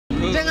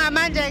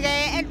Njengamanje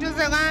ke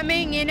eduze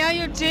kwami ngino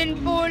Eugene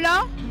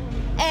Pulo,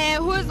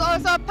 who's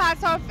also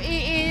part of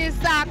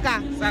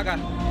Saga. Saga.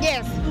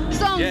 Yes.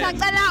 So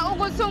ngisacela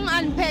ukuthi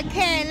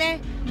ungiunpackele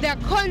the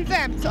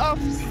concept of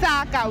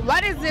Saga.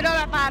 What is it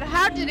all about?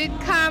 How did it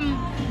come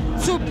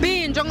to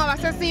be? Njengoba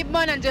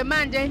sesiyibona nje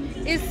manje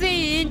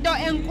isiyinto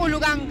enkulu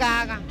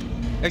kangaka.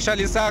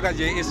 Actually, Saga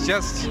is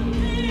just,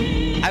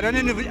 I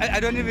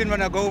don't even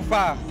want to go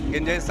far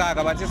in the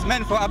Saga, but it's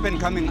meant for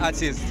up-and-coming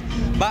artists.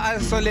 But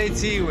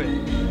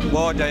isolated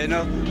border, you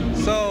know.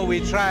 So we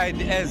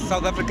tried as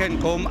South African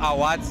Gqom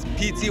Awards,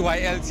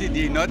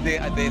 PTY-LTD, not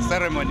the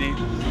ceremony,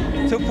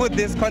 to put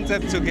this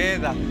concept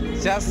together,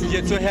 just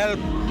to help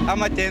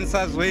our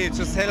dancers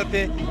to help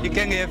you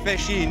can get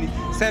fashion,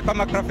 self I'm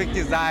a graphic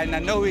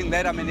designer, knowing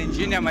that I'm an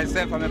engineer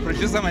myself, I'm a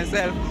producer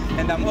myself,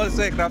 and I'm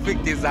also a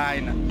graphic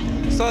designer.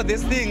 So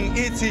this thing,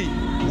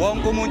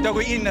 wonke umuntu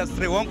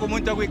kwi-industry, wonke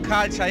umuntu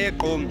kwi-culture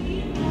yeGqom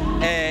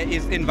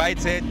is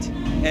invited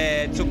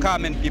to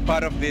come and be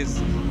part of this.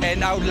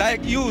 And I would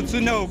like you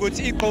to know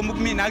ukuthi iGqom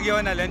kumina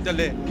akuyona lento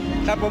le.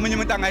 Lapho omunye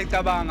umuntu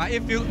angayicabanga.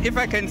 If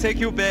I can take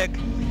you back,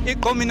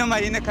 iGqom noma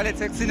yini ekhala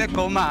taxini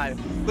eGqomayo.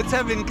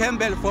 uTevin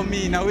Campbell for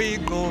mina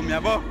uyiGqom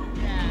yabo.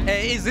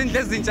 Izinto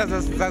ezintsha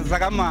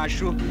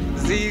zakamashu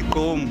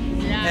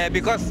ziyiGqom.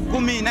 Because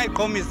kumina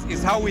iGqom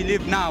is how we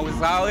live now,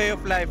 is our way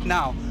of life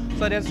now.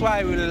 So that's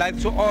why we would like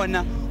to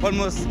honor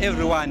almost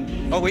everyone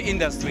in our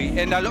industry.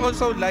 And I'll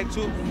also like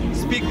to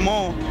speak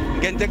more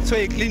against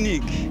a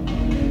clinic,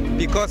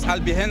 because I'll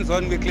be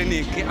hands-on with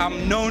clinic.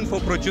 I'm known for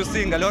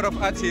producing a lot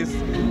of artists.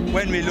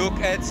 When we look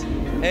at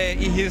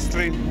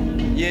history,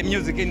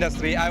 music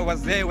industry, I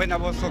was there when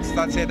our song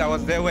started. I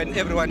was there when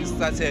everyone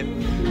started.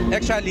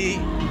 Actually,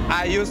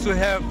 I used to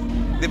have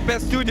the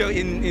best studio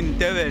in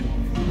Durban.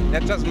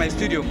 That was my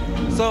studio.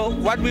 So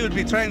what we will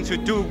be trying to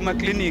do, my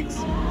clinics,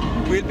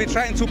 we'll be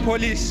trying to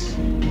polish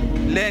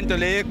lento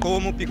le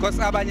yeGqom, because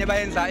abanye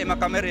bayenza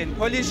emacamereni,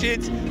 polish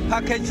it,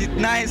 package it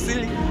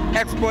nicely,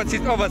 export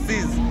it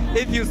overseas.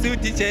 If you see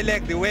DJ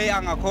like the way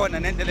angakhona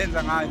nendlela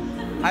enza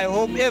ngayo, I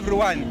hope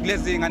everyone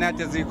kulezi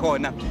nganathi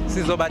ezikhona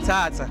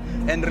sizobathatha,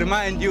 and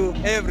remind you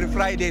every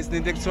Fridays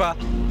nento ekuthiwa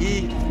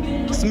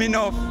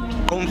i-Sminoff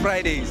Gqom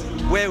Fridays,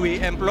 where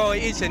we employ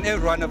each and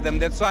every one of them.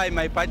 That's why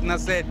my partner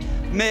said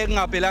me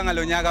kungaphelanga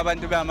lo nyaka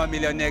abantu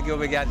bama-millionaire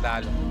kuyobe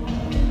kuyadlalwa.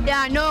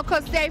 Yeah, no,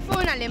 because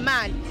siyayifuna le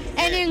mali.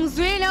 And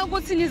ngizwile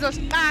ukuthi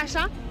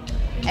nizosiqasha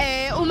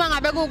uma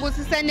ngabe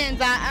kuukuthi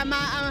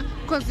senenza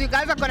because you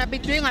guys are going to be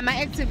doing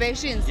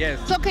activations. Yes.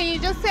 So can you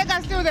just take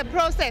us through the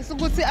process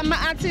ukuthi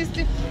ama-artists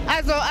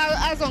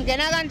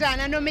azongena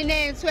kanjani,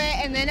 nominate,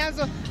 and then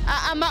also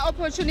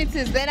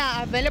opportunities that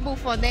are available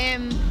for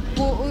them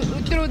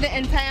through the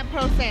entire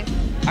process?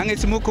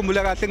 Angithi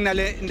mukhumbula kahle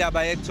kunale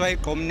ndaba ekuthiwa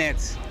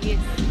iGqomnet. Yes.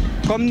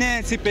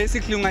 Gqomnet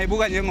basically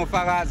ungayibuka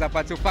njengofakaza,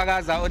 but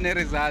ufakaza on the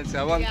results,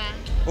 yabona.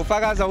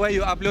 Ufakaza where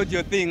you upload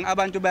your thing,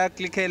 abantu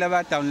bayaklickela,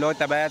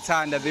 bayadownloada,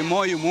 bayathanda. The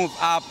more you move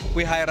up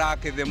with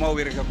hierarchy, the more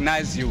we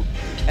recognize you,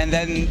 and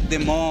then the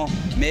more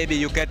maybe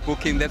you get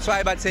booking. That's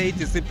why I say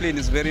discipline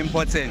is very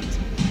important.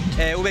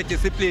 Ube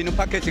discipline,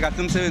 upackage kahle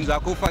umsebenzi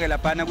wakho ufake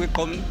laphana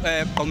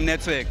kwiGqom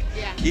network.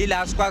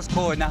 Yila sikwazi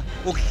khona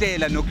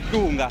ukuhlela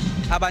nokuhlunga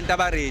abantu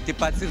abaready,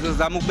 but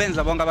sizozama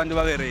ukubenza bonke abantu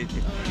babe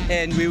ready.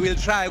 And we will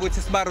try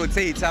ukuthi siba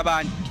rotate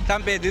abantu.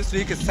 Mhlambe this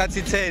week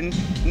sithathe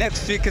 10,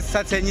 next week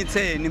sithathe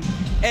 10.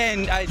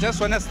 And I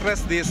just want to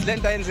stress this,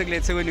 lento ayenzekile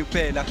eThekwini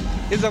kuphela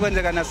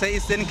izokwenzeka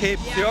nase-Eastern Cape,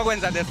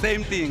 siyokwenza the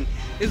same thing.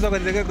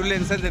 Izokwenzeka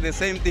eRuleni senze the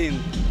same thing.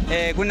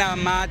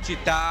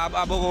 Kunamajita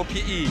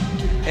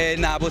aboko-PE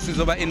nabo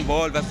sizoba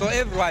involved. So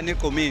everyone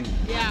eGqomini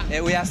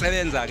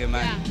uyasebenza ke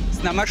manje.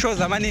 Sinama-shows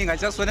amaningi. I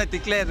just want to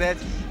declare that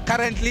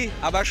currently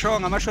abashow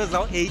ngama-shows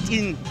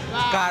awu-18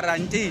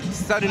 guaranteed,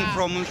 starting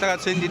from umhla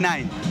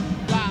ka-29.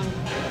 Wow.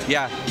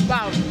 Yeah.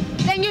 Wow.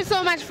 Thank you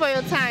so much for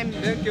your time.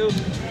 Thank you.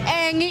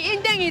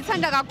 Into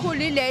engiyithanda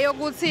kakhulu ileyo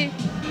ukuthi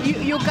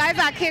you guys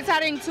are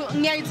catering to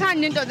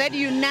ngiyayithanda into that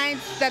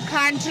unites the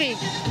country,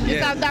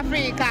 South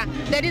Africa.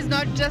 That is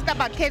not just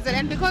about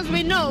KZN, because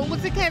we know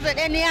ukuthi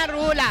KZN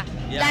iyarula.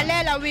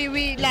 Lalela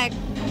we like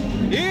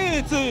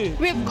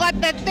we've got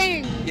the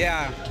thing.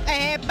 Yeah.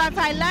 But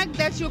I like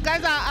that you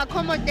guys are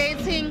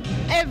accommodating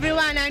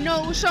everyone. I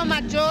know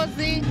Ushoma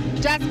Josie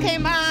just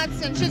came out,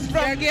 and she's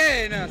from.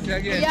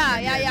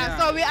 Yeah.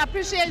 So we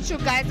appreciate you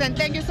guys, and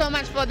thank you so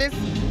much for this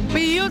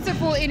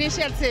beautiful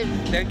initiative.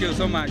 Thank you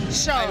so much.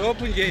 Sure. I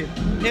hope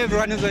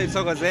everyone is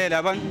uyithokozela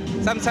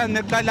abantu. Sometimes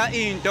neqala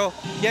into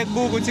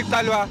yekubuka ukuthi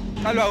iqalwa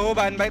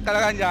obani,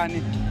 bayiqala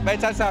kanjani,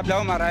 bayithatha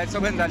lawo ma-rights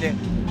okwenza le.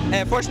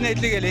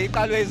 Fortunately ke le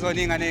iqalwe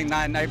izona ingane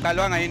ezincane,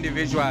 ayiqalwanga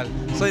individual.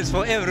 So it's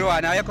for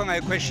everyone. Ayekho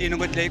ngayi-question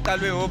ukuthi le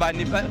iqalwe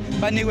obani,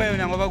 banikwe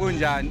yona ngoba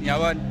kunjani,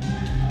 yabona.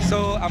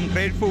 So I'm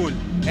grateful,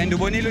 and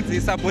ubonile ukuthi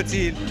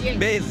isupportile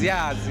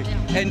beziyazi,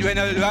 and when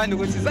ulwana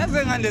ukuthi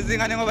sasengane lezi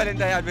ngane ngoba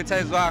lento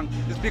ayadvertisewanga,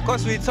 it's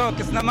because we talk,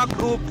 sinama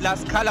group la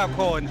sikhala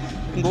khona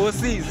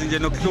ngosizi nje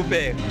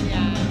nokuhlupeka.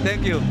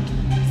 Thank you.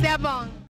 Siyabonga.